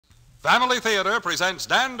Family Theater presents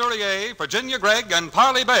Dan Duryea, Virginia Gregg, and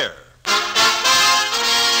Parley Bear.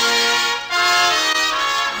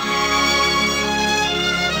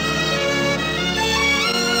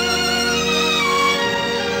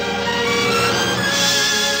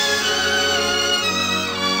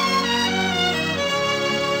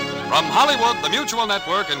 From Hollywood, the Mutual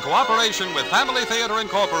Network, in cooperation with Family Theater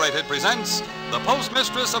Incorporated, presents The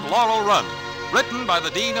Postmistress of Laurel Run, written by the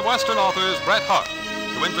Dean of Western Authors, Bret Harte.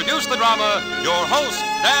 To introduce the drama, your host,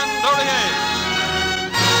 Dan Duryea.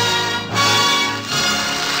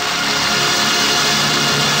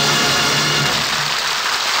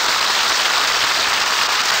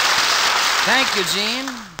 Thank you,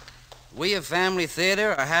 Gene. We of Family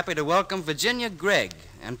Theater are happy to welcome Virginia Gregg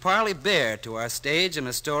and Parley Bear to our stage in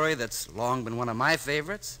a story that's long been one of my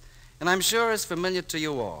favorites, and I'm sure is familiar to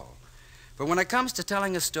you all. For when it comes to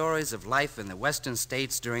telling us stories of life in the western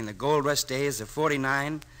states during the gold rush days of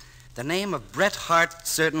 '49, the name of Bret Harte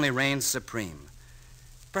certainly reigns supreme.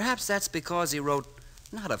 Perhaps that's because he wrote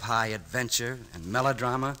not of high adventure and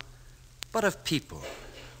melodrama, but of people,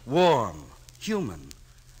 warm, human,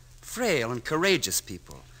 frail and courageous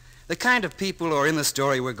people, the kind of people who are in the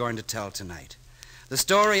story we're going to tell tonight. The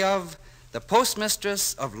story of the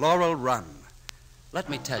Postmistress of Laurel Run. Let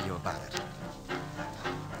me tell you about it.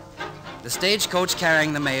 The stagecoach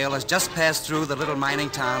carrying the mail has just passed through the little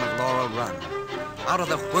mining town of Laurel Run. Out of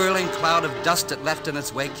the whirling cloud of dust it left in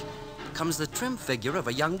its wake comes the trim figure of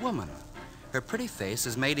a young woman. Her pretty face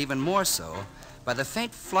is made even more so by the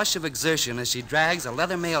faint flush of exertion as she drags a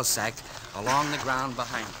leather mail sack along the ground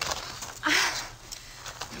behind her.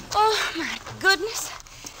 Oh, my goodness.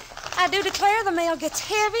 I do declare the mail gets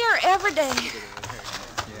heavier every day.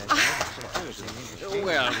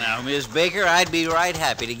 Well, now, Miss Baker, I'd be right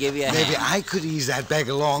happy to give you a hand. Maybe I could ease that bag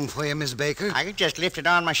along for you, Miss Baker. I could just lift it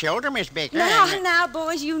on my shoulder, Miss Baker. Now,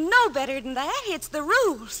 boys, you know better than that. It's the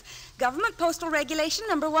rules. Government Postal Regulation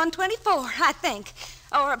number 124, I think.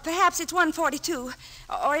 Or perhaps it's 142.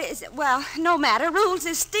 Or is it, well, no matter. Rules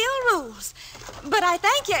is still rules. But I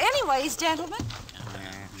thank you anyways, gentlemen.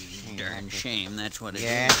 Darn shame, that's what it is.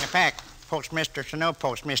 Yeah, in fact, postmistress or no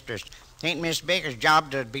postmistress, ain't Miss Baker's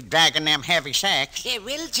job to be dragging them heavy sacks.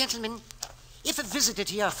 Well, gentlemen, if a visitor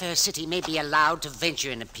to your fair city may be allowed to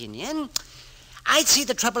venture an opinion, I'd say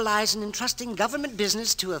the trouble lies in entrusting government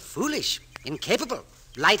business to a foolish, incapable,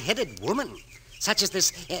 light-headed woman, such as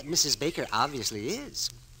this Mrs. Baker obviously is.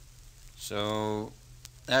 So,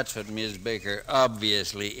 that's what Miss Baker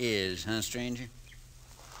obviously is, huh, stranger?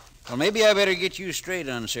 Well, maybe I better get you straight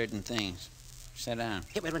on certain things. Sit down.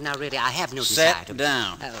 Well, now, really, I have no desire to... Sit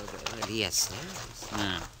down. Well, yes, sir.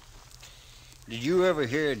 Now, did you ever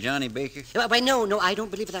hear of Johnny Baker? Why, no, I don't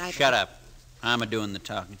believe that I... Shut up. I'm a-doing the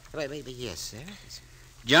talking. Wait, yes, sir.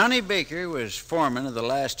 Johnny Baker was foreman of the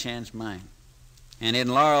Last Chance Mine. And in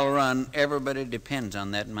Laurel Run, everybody depends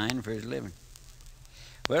on that mine for his living.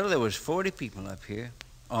 Well, there was 40 people up here,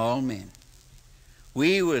 all men.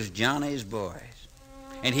 We was Johnny's boys.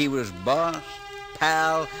 And he was boss,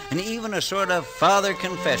 pal, and even a sort of father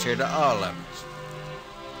confessor to all of us.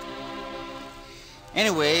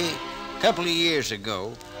 Anyway, a couple of years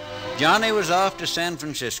ago, Johnny was off to San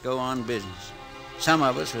Francisco on business. Some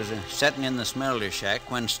of us was setting in the smelter shack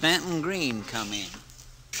when Stanton Green come in.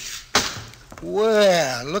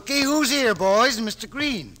 Well, looky who's here, boys. Mr.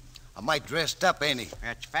 Green. I might dressed up, ain't he?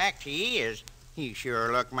 That's a fact, he is. He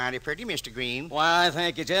sure look mighty pretty, Mr. Green. Why,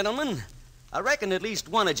 thank you, gentlemen. I reckon at least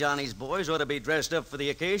one of Johnny's boys ought to be dressed up for the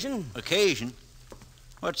occasion. Occasion?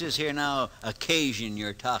 What's this here now occasion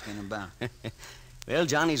you're talking about? Well,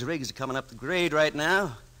 Johnny's rigs are coming up the grade right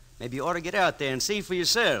now. Maybe you ought to get out there and see for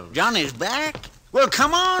yourselves. Johnny's back? Well,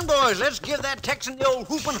 come on, boys. Let's give that Texan the old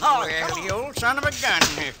whoop and holler. Well, the old son of a gun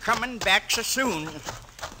coming back so soon.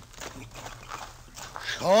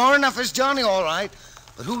 Sure enough, it's Johnny, all right.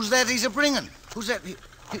 But who's that he's a-bringing? Who's that?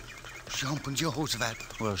 Jumping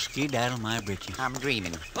Jehoshaphat. Well, skedaddle my britches. I'm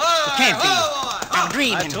dreaming. It can't be. I'm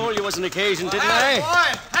dreaming. I told you it was an occasion, didn't I?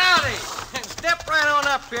 Boys, howdy. Step right on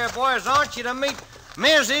up here, boys. I want you to meet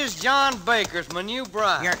Mrs. John Baker's my new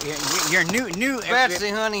bride. You're new... Betsy,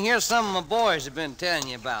 honey, here's some of my boys have been telling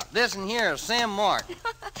you about. This one here is Sam Martin.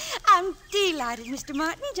 I'm delighted, Mr.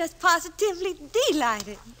 Martin. Just positively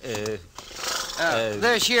delighted.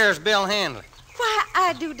 This here's Bill Handley. Why,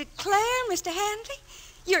 I do declare, Mr. Handley,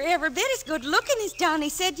 you're every bit as good looking as Johnny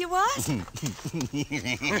said you was.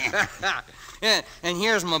 Yeah, and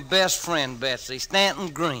here's my best friend, Betsy,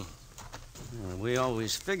 Stanton Green. We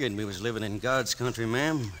always figured we was living in God's country,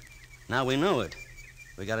 ma'am. Now we know it.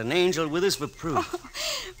 We got an angel with us for proof. Oh,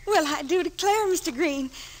 well, I do declare, Mr.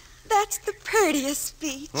 Green, That's the prettiest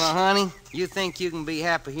speech. Well, honey, you think you can be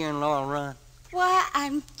happy here in Laurel Run? Why,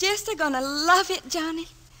 I'm just a-gonna love it, Johnny.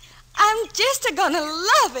 I'm just a-gonna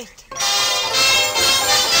love it.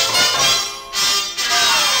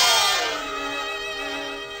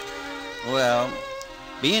 Well,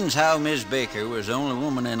 being's how Miss Baker was the only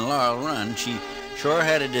woman in Laurel Run, she sure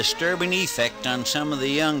had a disturbing effect on some of the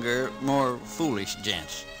younger, more foolish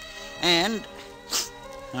gents. And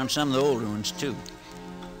on some of the older ones, too.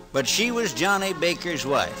 But she was Johnny Baker's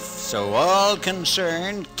wife, so all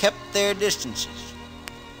concerned kept their distances.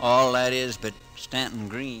 All, that is, but Stanton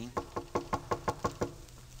Green.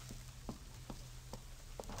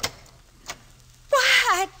 Why,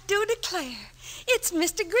 I do declare, it's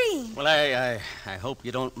Mr. Green. Well, I hope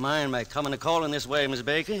you don't mind my coming a calling this way, Miss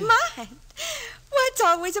Baker. Mine? Well, it's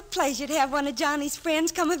always a pleasure to have one of Johnny's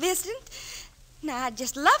friends come a-visiting. Now, I'd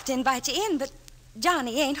just love to invite you in, but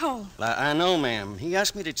Johnny ain't home. Well, I know, ma'am. He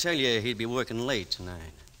asked me to tell you he'd be working late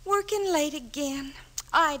tonight. Working late again.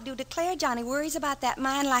 I do declare Johnny worries about that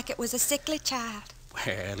mine like it was a sickly child.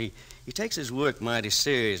 Well, he takes his work mighty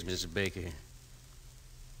serious, Mrs. Baker.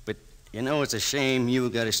 But, you know, it's a shame you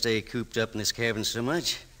got to stay cooped up in this cabin so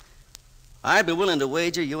much. I'd be willing to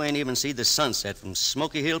wager you ain't even seen the sunset from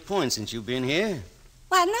Smoky Hill Point since you've been here.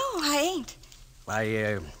 Why, no, I ain't.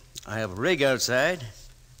 I have a rig outside.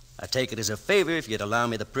 I take it as a favor if you'd allow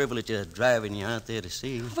me the privilege of driving you out there to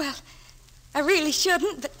see. Well, I really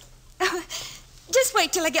shouldn't, but just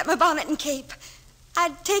wait till I get my bonnet and cape.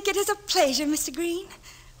 I'd take it as a pleasure, Mr. Green.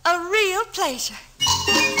 A real pleasure.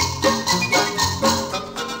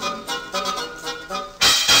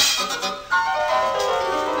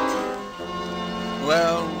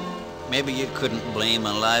 Well, maybe you couldn't blame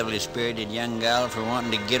a lively-spirited young gal for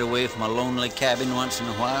wanting to get away from a lonely cabin once in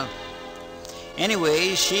a while.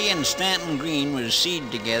 Anyway, she and Stanton Green was seed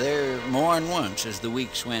together more than once as the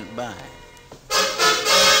weeks went by.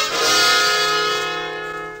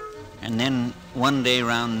 And then one day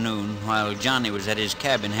around noon, while Johnny was at his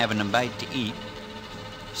cabin having a bite to eat,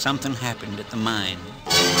 something happened at the mine.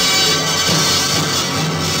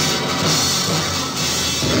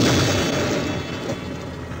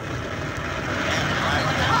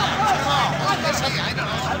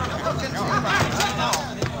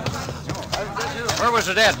 Where was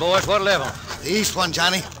it at, boys? What level? The east one,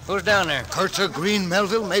 Johnny. Who's down there? Kurtzer, Green,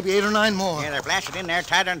 Melville, maybe 8 or 9 more. Yeah, they're blasted in there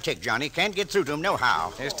tighter than a tick, Johnny. Can't get through to them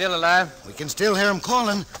nohow. They're still alive? We can still hear 'em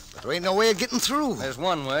calling, but there ain't no way of getting through. There's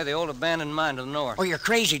one way, the old abandoned mine to the north. Oh, you're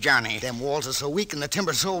crazy, Johnny. Them walls are so weak and the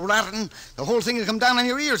timber so rotten, the whole thing will come down on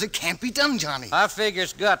your ears. It can't be done, Johnny. I figure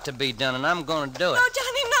it's got to be done, and I'm going to do it. No,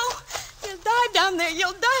 Johnny, no. You'll die down there.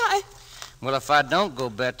 You'll die. Well, if I don't go,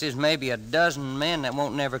 Betsy, there's maybe a dozen men that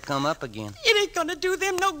won't never come up again. It ain't gonna do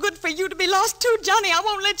them no good for you to be lost too, Johnny. I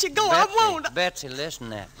won't let you go. I won't. Betsy,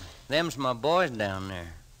 listen at me. Them's my boys down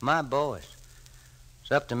there. My boys.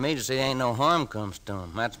 It's up to me to see ain't no harm comes to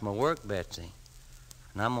them. That's my work, Betsy.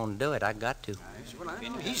 And I'm gonna do it. I got to.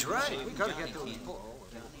 He's right. We gotta get those.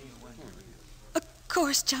 Of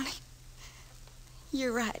course, Johnny.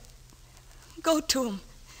 You're right. Go to 'em.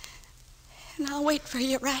 And I'll wait for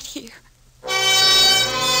you right here.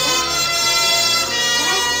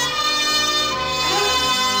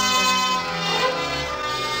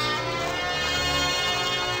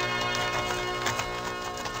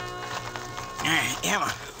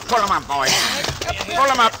 Yeah, pull them up, boys. Pull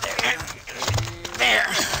them up. There.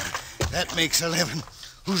 That makes 11.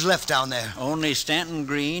 Who's left down there? Only Stanton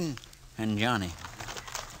Green and Johnny.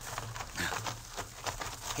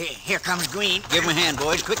 Here comes Green. Give him a hand,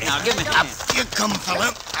 boys. Quick now, give him a hand. You come, fella.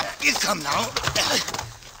 Up you come now.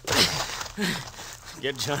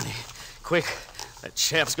 Get Johnny. Quick. That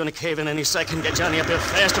shaft's going to cave in any second. Get Johnny up there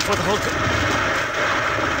fast before the whole...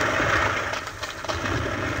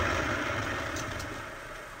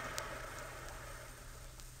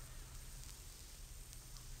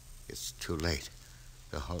 It's too late.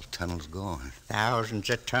 The whole tunnel's gone. Thousands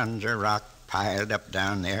of tons of rock piled up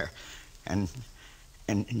down there. And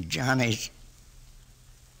Johnny's...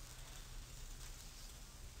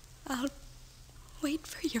 I'll wait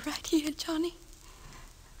for you right here, Johnny.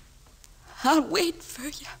 I'll wait for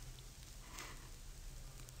you.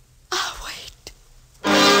 I'll wait.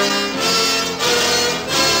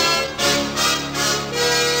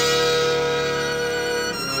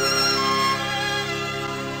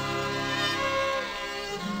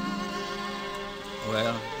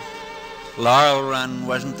 Well, Laurel Run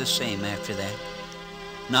wasn't the same after that.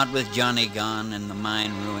 Not with Johnny gone and the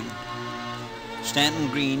mine ruined. Stanton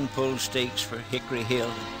Green pulled stakes for Hickory Hill.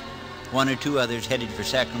 1 or 2 others headed for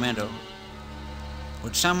Sacramento.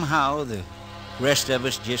 But somehow the rest of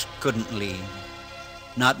us just couldn't leave.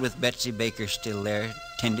 Not with Betsy Baker still there,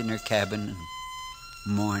 tending her cabin and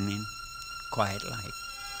mourning, quiet like.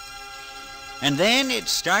 And then it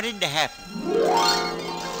started to happen.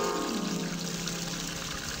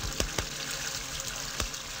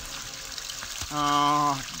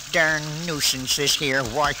 Oh, darn nuisance this here,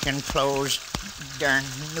 washing clothes. Darn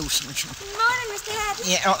nuisance. Good morning, Mr.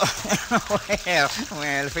 Hadley. Yeah,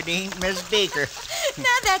 well, if it ain't Miss Baker.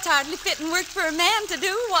 Now, that's hardly fitting work for a man to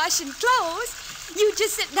do, washing clothes. You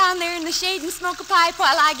just sit down there in the shade and smoke a pipe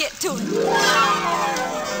while I get to it.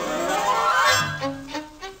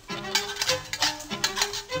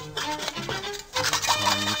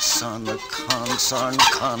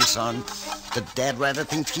 Conson. The dad rather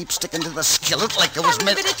things keep sticking to the skillet like there was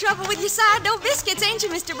Having a bit of trouble with your sourdough biscuits, ain't you,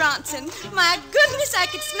 Mr. Bronson? My goodness, I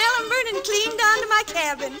could smell 'em burning clean down to my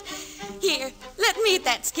cabin. Here, let me eat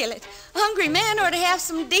that skillet. A hungry man ought to have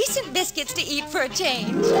some decent biscuits to eat for a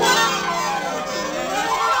change.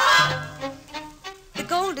 The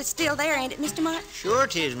gold is still there, ain't it, Mr. Martin? Sure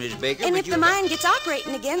it is, Miss Baker. And if the mine gets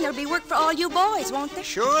operating again, there'll be work for all you boys, won't there?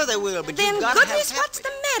 Sure there will, but Then you've got to goodness, what's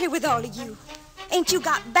the matter with all of you? Ain't you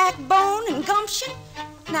got backbone and gumption?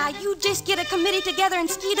 Now, you just get a committee together and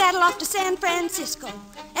skedaddle off to San Francisco.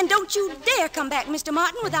 And don't you dare come back, Mr.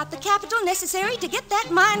 Martin, without the capital necessary to get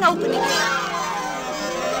that mine open again.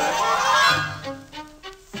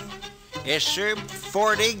 Yes, sir.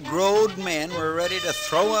 40 growed men were ready to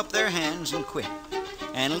throw up their hands and quit.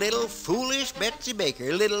 And little foolish Betsy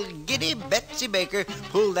Baker, little giddy Betsy Baker,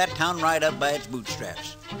 pulled that town right up by its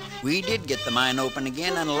bootstraps. We did get the mine open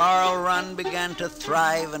again, and Laurel Run began to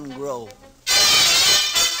thrive and grow.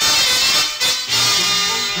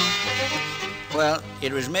 Well,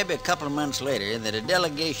 it was maybe a couple of months later that a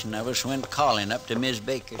delegation of us went calling up to Miss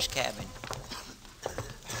Baker's cabin.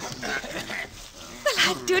 Well,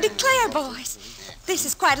 I do declare, boys, this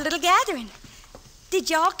is quite a little gathering. Did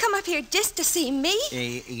y'all come up here just to see me?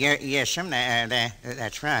 Yes, ma'am.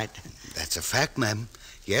 That's right. That's a fact, ma'am.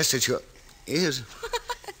 Yes, it sure is.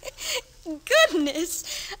 Goodness,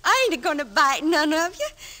 I ain't going to bite none of you.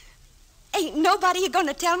 Ain't nobody going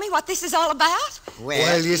to tell me what this is all about?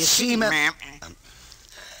 Well, you see, ma'am,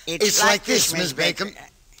 it's like this, Miss Baker.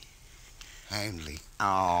 Kindly.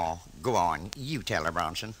 Oh, go on. You tell her,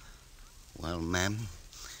 Bronson. Well, ma'am,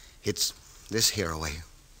 it's this here way.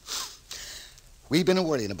 We've been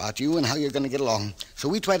worrying about you and how you're going to get along. So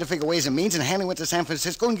we tried to figure ways and means, and Hanley went to San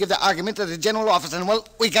Francisco and give the argument to the general office, and, well,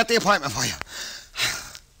 we got the appointment for you.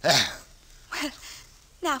 Well,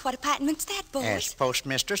 now what appointment's that, boys? As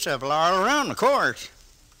postmistress of Laurel Run, of course.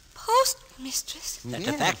 Postmistress? That's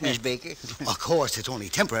a fact, Miss Baker. Of course, it's only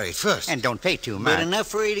temporary at first. And don't pay too much. But enough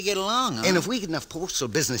for you to get along, huh? And if we get enough postal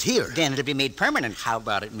business here... Then it'll be made permanent. How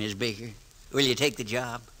about it, Miss Baker? Will you take the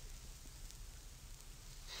job?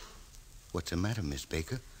 What's the matter, Miss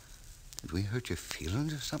Baker? Did we hurt your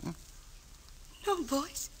feelings or something? No,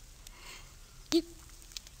 boys. You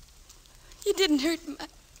didn't hurt my...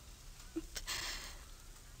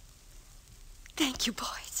 Thank you,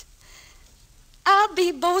 boys. I'll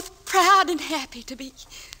be both proud and happy to be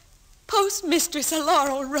postmistress of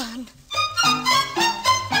Laurel Run.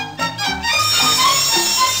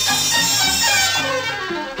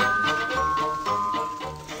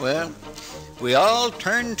 Well, we all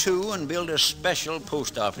turned to and built a special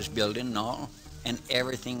post office building and all, and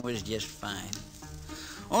everything was just fine.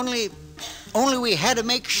 Only we had to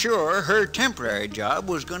make sure her temporary job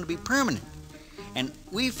was going to be permanent. And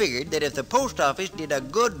we figured that if the post office did a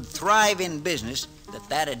good thrive-in business,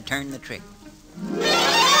 that'd turn the trick.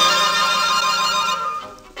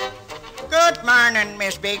 Good morning,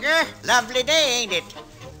 Miss Baker. Lovely day, ain't it?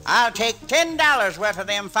 I'll take $10 worth of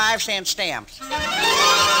them 5-cent stamps.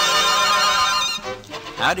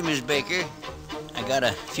 Howdy, Miss Baker. I got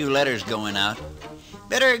a few letters going out.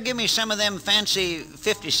 Better give me some of them fancy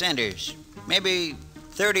 50-centers. Maybe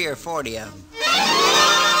 30 or 40 of them.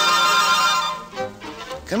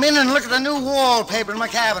 Come in and look at the new wallpaper in my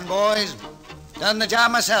cabin, boys. Done the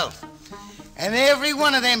job myself. And every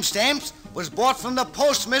one of them stamps was bought from the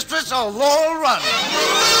postmistress of Laurel Run.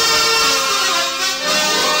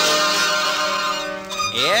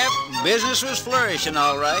 Yep, business was flourishing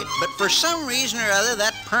all right, but for some reason or other,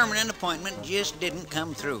 that permanent appointment just didn't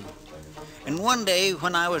come through. And one day,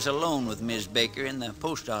 when I was alone with Miss Baker in the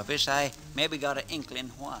post office, I maybe got an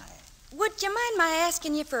inkling why. Would you mind my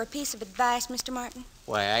asking you for a piece of advice, Mr. Martin?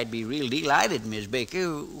 Why, I'd be real delighted, Miss Baker.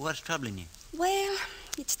 What's troubling you? Well,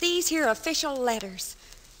 it's these here official letters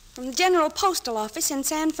from the General Postal Office in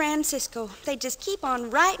San Francisco. They just keep on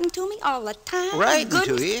writing to me all the time. Writing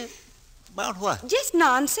to you? About what? Just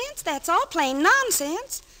nonsense, that's all, plain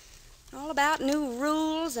nonsense. All about new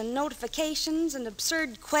rules and notifications and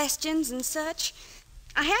absurd questions and such.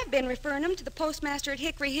 I have been referring him to the postmaster at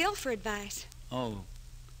Hickory Hill for advice. Oh,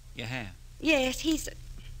 you have? Yes, he's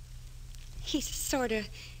a sort of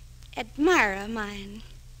admirer of mine.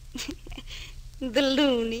 The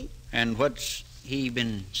loony. And what's he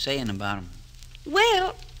been saying about him?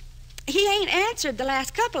 Well, he ain't answered the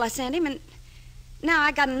last couple I sent him, and now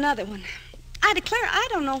I got another one. I declare I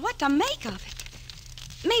don't know what to make of it.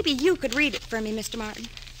 Maybe you could read it for me, Mr. Martin.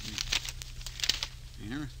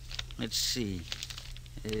 Yeah. Let's see.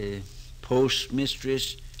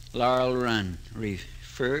 Postmistress Laurel Run.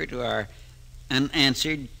 Refer to our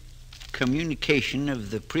unanswered communication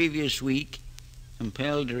of the previous week.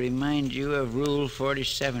 Compelled to remind you of Rule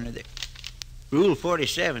 47 of the... Rule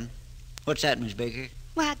 47? What's that, Miss Baker?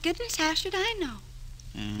 Why, goodness, how should I know?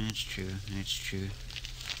 That's true.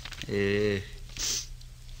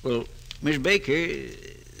 Well, Miss Baker,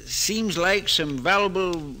 seems like some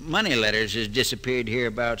valuable money letters has disappeared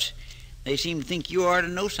hereabouts. They seem to think you ought to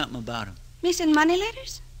know something about them. Missing money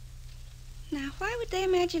letters? Now, why would they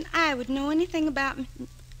imagine I would know anything about...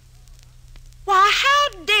 Why,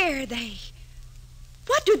 how dare they?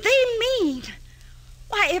 What do they mean?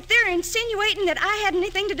 Why, if they're insinuating that I had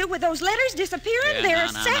anything to do with those letters disappearing,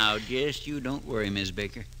 Now, just you don't worry, Miss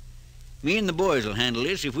Baker. Me and the boys will handle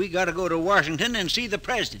this if we got to go to Washington and see the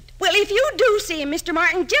president. Well, if you do see him, Mr.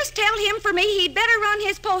 Martin, just tell him for me he'd better run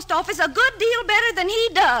his post office a good deal better than he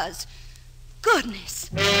does.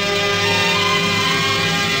 Goodness.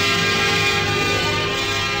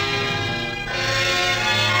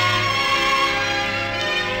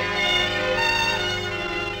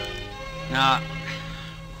 Now,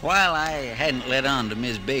 while I hadn't let on to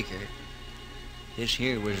Miss Baker, this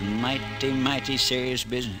here was mighty serious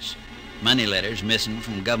business. Money letters missing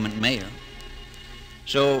from government mail.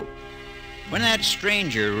 So, when that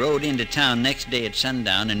stranger rode into town next day at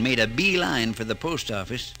sundown and made a beeline for the post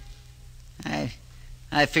office,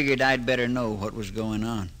 I figured I'd better know what was going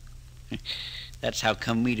on. That's how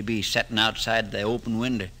come me to be sitting outside the open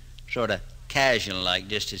window, sort of casual-like,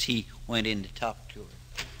 just as he went in to talk to her.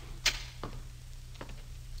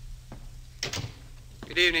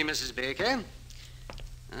 Good evening, Mrs. Baker.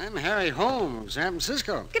 I'm Harry Holmes of San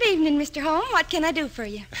Francisco. Good evening, Mr. Holmes. What can I do for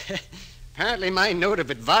you? Apparently my note of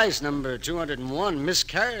advice number 201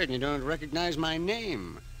 miscarried and you don't recognize my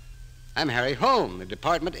name. I'm Harry Holmes, the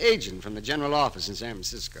department agent from the general office in San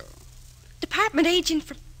Francisco. Department agent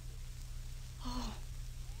from... Oh,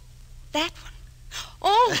 that one?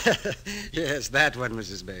 Oh! Yes, that one,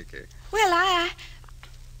 Mrs. Baker. Well,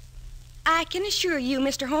 I can assure you,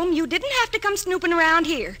 Mr. Holmes, you didn't have to come snooping around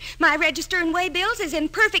here. My register and way bills is in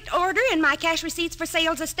perfect order, and my cash receipts for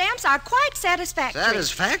sales of stamps are quite satisfactory.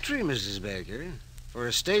 Satisfactory, Mrs. Baker? For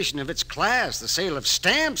a station of its class, the sale of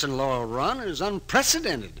stamps in Laurel Run is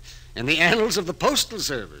unprecedented in the annals of the Postal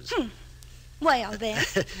Service. Well, then.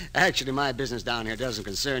 Actually, my business down here doesn't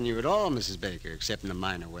concern you at all, Mrs. Baker, except in a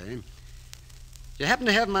minor way. Do you happen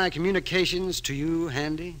to have my communications to you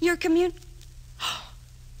handy? Your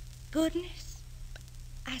Goodness.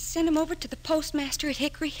 I sent him over to the postmaster at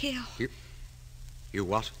Hickory Hill. You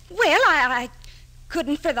what? Well, I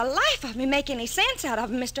couldn't for the life of me make any sense out of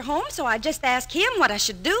him, Mr. Holmes, so I just asked him what I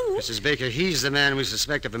should do. Mrs. Baker, he's the man we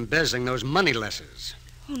suspect of embezzling those money letters.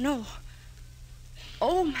 Oh, no.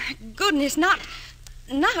 Oh, my goodness, not...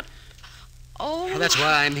 Oh... Well, that's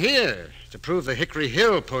why I'm here, to prove the Hickory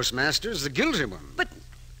Hill postmaster's the guilty one. But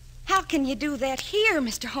how can you do that here,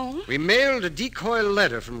 Mr. Holmes? We mailed a decoy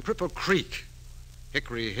letter from Cripple Creek.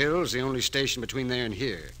 Hickory Hill's the only station between there and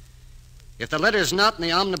here. If the letter's not in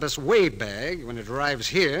the omnibus way bag when it arrives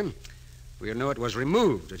here, we'll know it was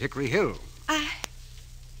removed at Hickory Hill.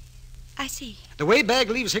 I see. The way bag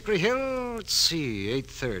leaves Hickory Hill, let's see,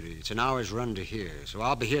 8:30. It's an hour's run to here. So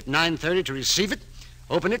I'll be here at 9:30 to receive it,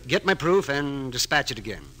 open it, get my proof, and dispatch it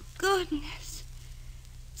again. Goodness.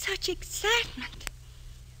 Such excitement.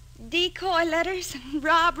 Decoy letters and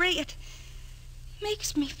robbery. It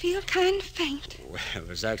makes me feel kind of faint. Well,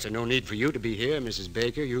 there's actually no need for you to be here, Mrs.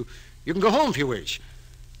 Baker. You can go home if you wish.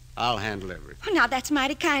 I'll handle everything. Oh, now, that's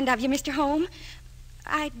mighty kind of you, Mr. Holmes.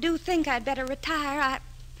 I do think I'd better retire.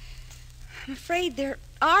 I'm afraid there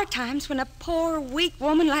are times when a poor, weak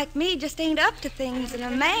woman like me just ain't up to things in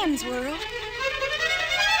a man's world.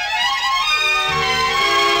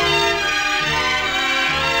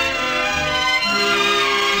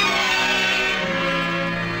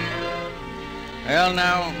 Well,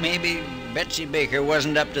 now, maybe Betsy Baker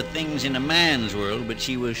wasn't up to things in a man's world, but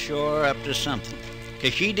she was sure up to something.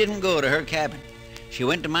 'Cause she didn't go to her cabin. She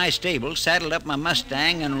went to my stable, saddled up my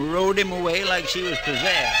Mustang, and rode him away like she was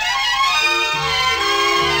possessed.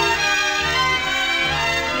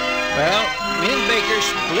 Well, me and Baker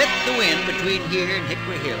split the wind between here and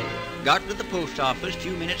Hickory Hill, got to the post office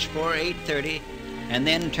 2 minutes before 8:30, and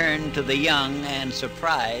then turned to the young and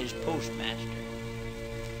surprised postmaster.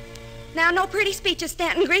 Now, no pretty speeches,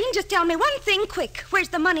 Stanton Green. Just tell me one thing quick. Where's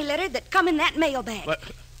the money letter that come in that mail bag?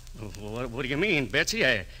 What do you mean, Betsy?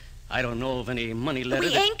 I don't know of any money letter.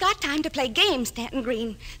 We ain't got time to play games, Stanton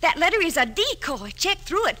Green. That letter is a decoy. Check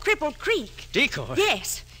through at Crippled Creek. Decoy?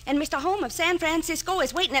 Yes. And Mr. Holmes of San Francisco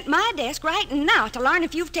is waiting at my desk right now to learn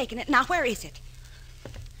if you've taken it. Now, where is it?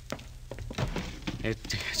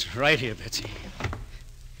 It's right here, Betsy.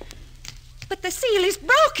 But the seal is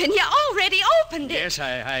broken. You already opened it. Yes,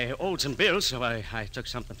 I owed some bills, so I took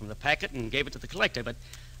something from the packet and gave it to the collector, but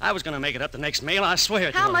I was going to make it up the next mail, I swear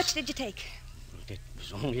it was. How much did you take? It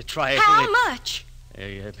was only a trifle. How much?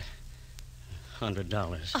 $100.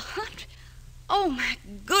 $100? Oh, my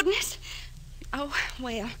goodness. Oh,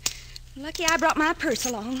 well, lucky I brought my purse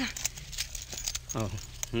along. Oh,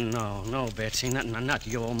 no, Betsy, not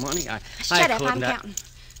your money. Shut up, I'm counting.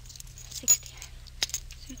 60,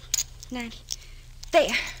 90. There.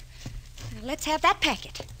 Now, let's have that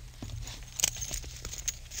packet.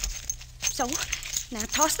 So, now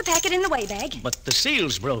toss the packet in the way bag. But the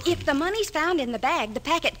seal's broken. If the money's found in the bag, the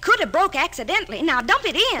packet could have broke accidentally. Now, dump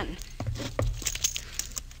it in.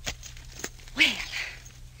 Well,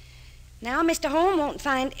 now Mr. Holmes won't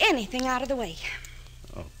find anything out of the way.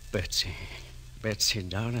 Oh, Betsy,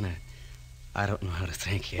 darling, I don't know how to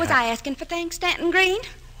thank you. Was I asking for thanks, Stanton Green?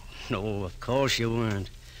 No, of course you weren't.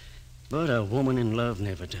 But a woman in love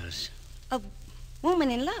never does. A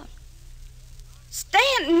woman in love?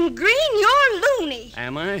 Stanton Green, you're loony.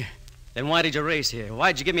 Am I? Then why did you race here?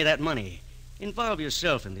 Why'd you give me that money? Involve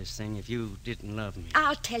yourself in this thing if you didn't love me.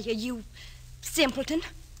 I'll tell you, you simpleton.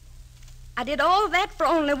 I did all that for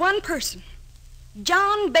only one person.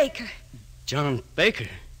 John Baker. John Baker?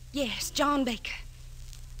 Yes, John Baker.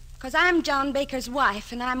 'Cause I'm John Baker's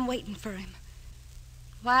wife, and I'm waiting for him.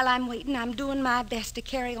 While I'm waiting, I'm doing my best to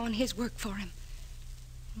carry on his work for him.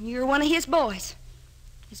 You're one of his boys,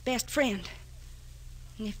 his best friend.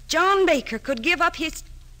 And if John Baker could give up his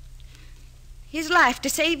life to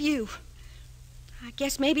save you, I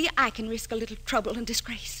guess maybe I can risk a little trouble and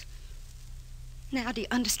disgrace. Now, do you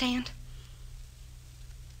understand?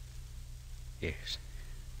 Yes.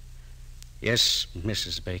 Yes,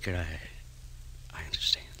 Mrs. Baker, I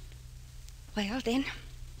understand. Well, then,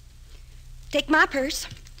 take my purse,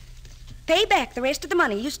 pay back the rest of the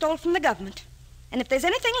money you stole from the government, and if there's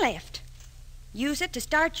anything left, use it to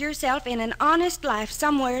start yourself in an honest life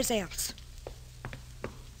somewheres else.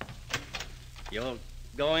 You're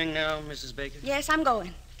going now, Mrs. Baker? Yes, I'm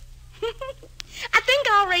going. I think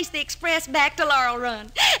I'll race the express back to Laurel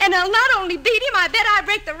Run, and I'll not only beat him, I bet I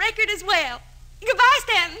break the record as well. Goodbye,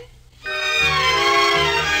 Stanton.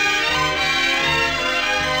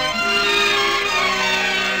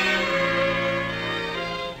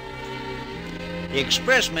 The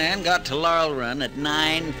expressman got to Laurel Run at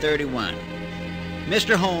 9:31.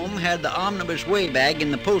 Mr. Holmes had the omnibus weigh bag in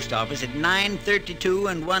the post office at 9:32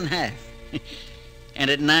 1/2. And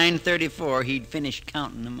at 9:34, he'd finished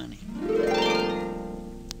counting the money.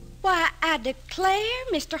 Why, I declare,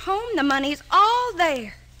 Mr. Holmes, the money's all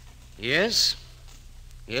there. Yes.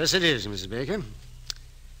 Yes, it is, Mrs. Baker.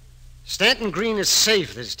 Stanton Green is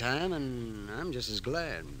safe this time, and I'm just as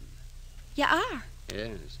glad. You are?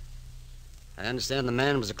 Yes. I understand the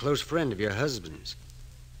man was a close friend of your husband's.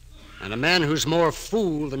 And a man who's more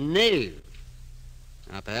fool than knave.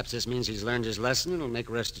 Now, perhaps this means he's learned his lesson and will make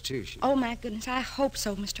restitution. Oh, my goodness, I hope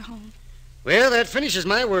so, Mr. Holmes. Well, that finishes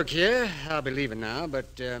my work here. I'll be leaving now,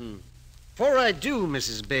 but before I do,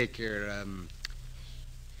 Mrs. Baker,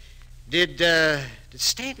 did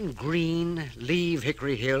Stanton Green leave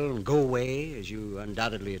Hickory Hill and go away, as you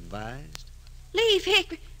undoubtedly advised? Leave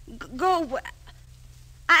Hickory? Go...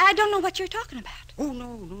 I don't know what you're talking about. Oh,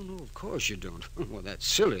 no, of course you don't. Well, that's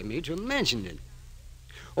silly of me to have mentioned it.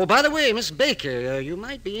 Oh, by the way, Miss Baker, you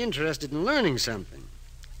might be interested in learning something.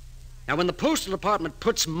 Now, when the Postal Department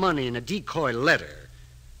puts money in a decoy letter,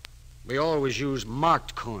 we always use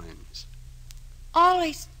marked coins.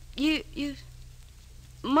 Always you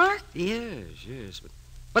marked? Yes.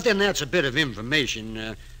 But then that's a bit of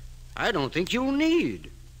information I don't think you'll need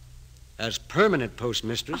as permanent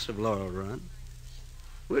postmistress of Laurel Run.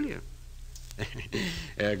 Will you?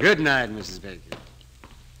 Good night, Mrs. Baker.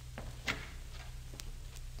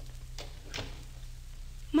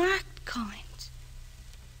 Marked coins.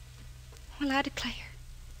 Well, I declare.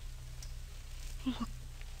 Oh,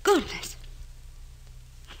 goodness.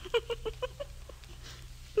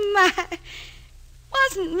 My,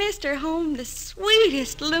 wasn't Mr. Holmes the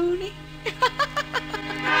sweetest loony?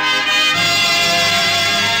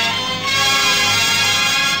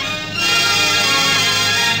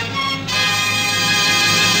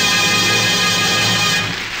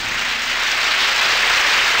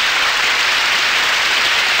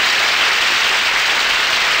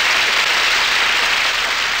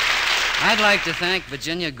 I'd like to thank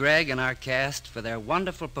Virginia Gregg and our cast for their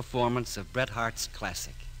wonderful performance of Bret Harte's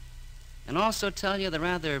classic, and also tell you the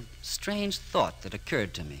rather strange thought that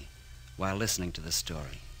occurred to me while listening to the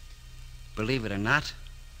story. Believe it or not,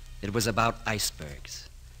 it was about icebergs.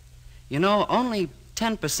 You know, only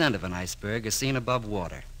 10% of an iceberg is seen above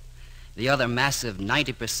water. The other massive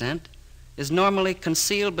 90% is normally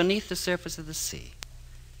concealed beneath the surface of the sea.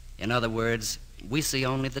 In other words, we see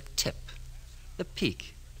only the tip, the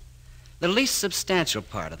peak, the least substantial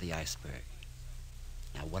part of the iceberg.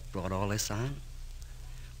 Now, what brought all this on?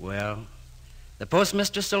 Well, the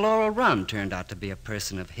Postmistress of Laurel Run turned out to be a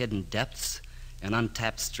person of hidden depths and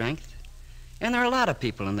untapped strength. And there are a lot of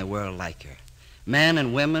people in the world like her, men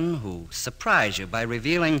and women who surprise you by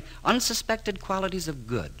revealing unsuspected qualities of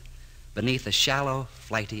good beneath a shallow,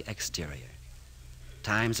 flighty exterior.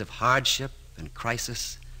 Times of hardship and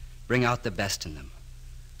crisis bring out the best in them,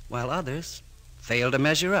 while others fail to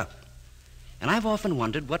measure up. And I've often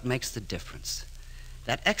wondered what makes the difference,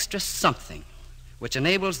 that extra something which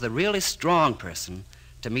enables the really strong person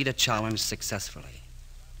to meet a challenge successfully.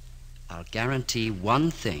 I'll guarantee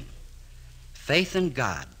one thing. Faith in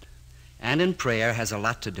God and in prayer has a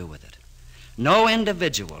lot to do with it. No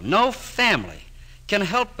individual, no family can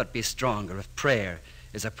help but be stronger if prayer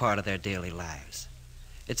is a part of their daily lives.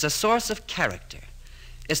 It's a source of character.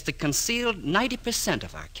 It's the concealed 90%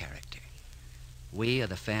 of our character. We of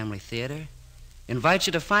the Family Theater invite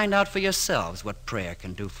you to find out for yourselves what prayer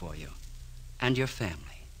can do for you and your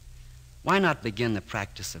family. Why not begin the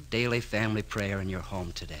practice of daily family prayer in your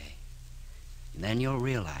home today? And then you'll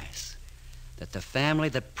realize that the family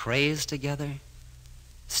that prays together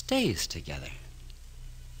stays together.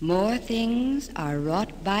 More things are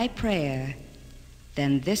wrought by prayer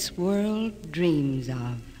than this world dreams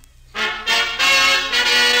of.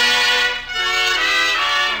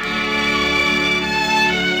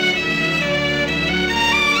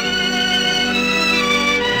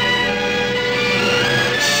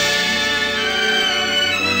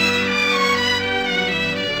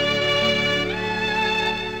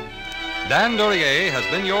 Dan Duryea has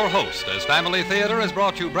been your host as Family Theater has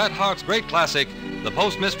brought you Bret Harte's great classic, The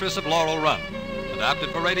Postmistress of Laurel Run,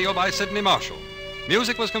 adapted for radio by Sidney Marshall.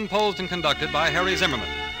 Music was composed and conducted by Harry Zimmerman,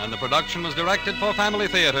 and the production was directed for Family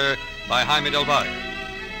Theater by Jaime Del Valle.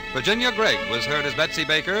 Virginia Gregg was heard as Betsy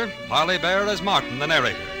Baker, Parley Bear as Martin, the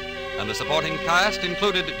narrator, and the supporting cast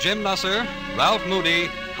included Jim Nusser, Ralph Moody,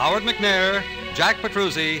 Howard McNair, Jack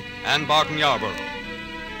Petruzzi, and Barton Yarborough.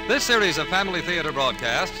 This series of Family Theater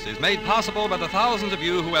broadcasts is made possible by the thousands of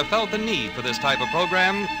you who have felt the need for this type of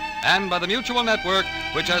program and by the Mutual Network,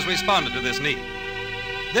 which has responded to this need.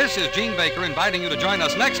 This is Gene Baker inviting you to join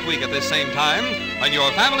us next week at this same time when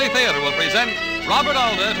your Family Theater will present Robert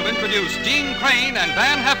Alda to introduce Gene Crane and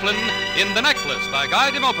Van Heflin in The Necklace by Guy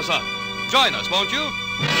de Maupassant. Join us, won't you?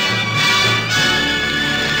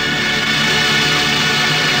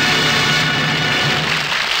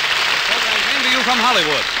 From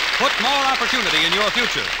Hollywood. Put more opportunity in your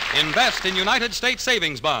future. Invest in United States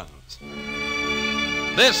savings bonds.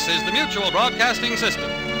 This is the Mutual Broadcasting System.